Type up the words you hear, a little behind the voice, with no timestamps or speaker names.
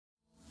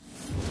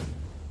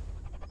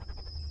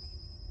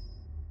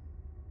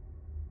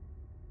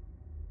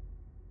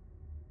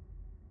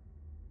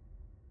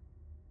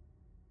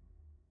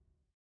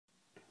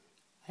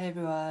Hey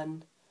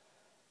everyone!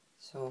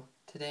 So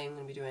today I'm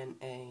going to be doing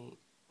a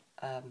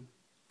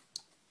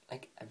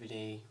like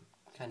everyday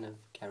kind of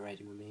get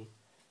ready with me,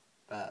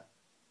 but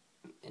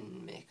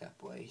in makeup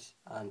ways,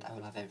 and I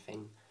will have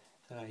everything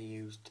that I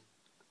used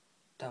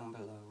down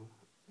below,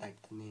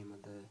 like the name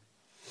of the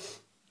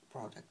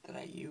product that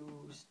I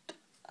used,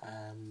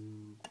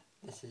 and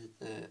this is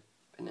the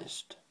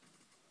finished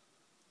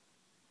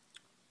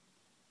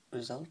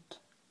result.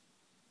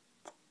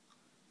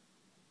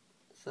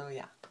 So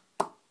yeah.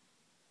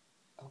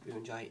 I hope you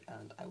enjoy,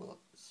 and I will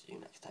see you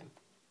next time.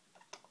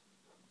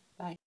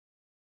 Bye.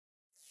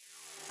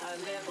 I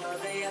live for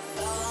the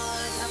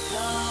applause,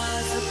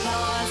 applause,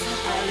 applause.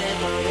 I live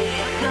for the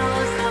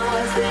applause,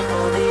 applause. Live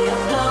for the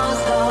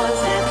applause, applause.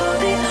 Live for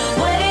the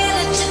way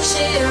that you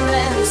cheer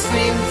and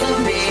scream for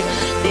me.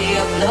 The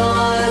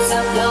applause,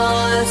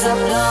 applause,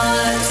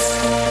 applause.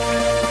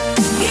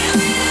 Give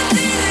me the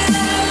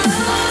feeling of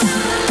love.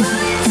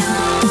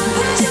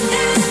 Put your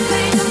hands and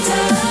make them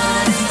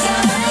touch,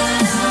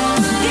 touch.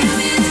 Give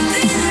me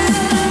the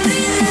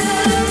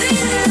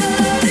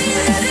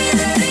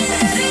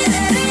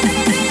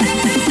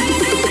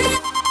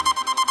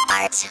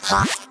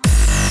hot.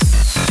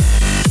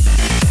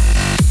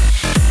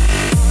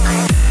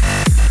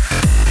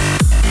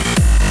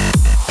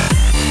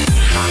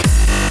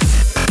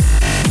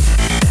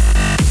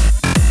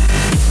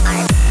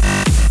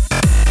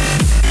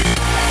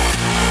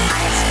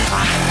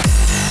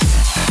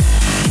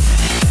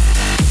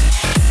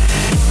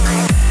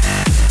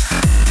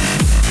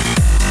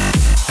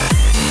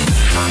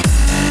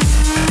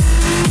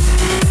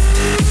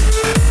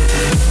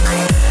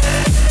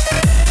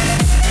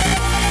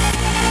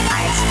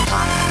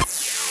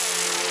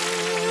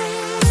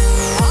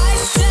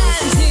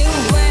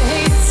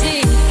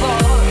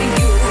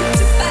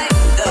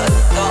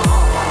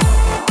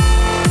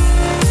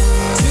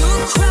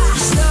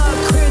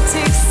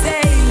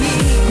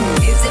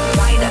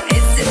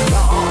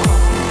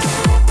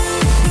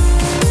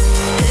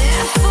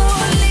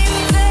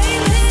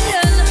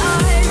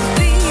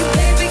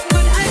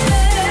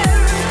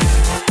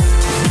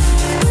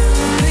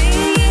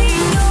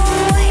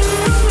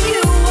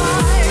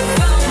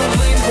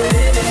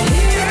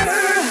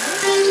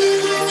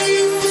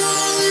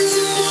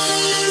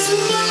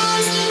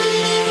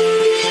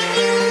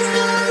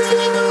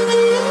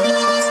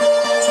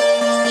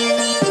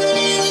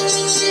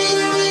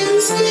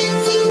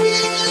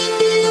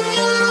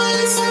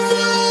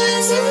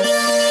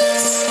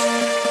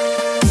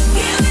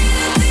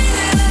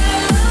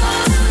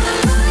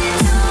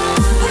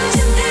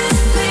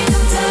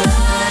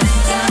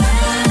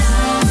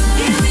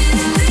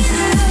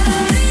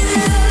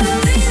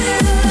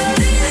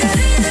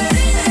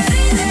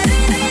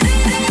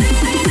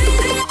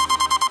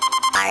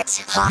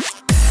 Hot.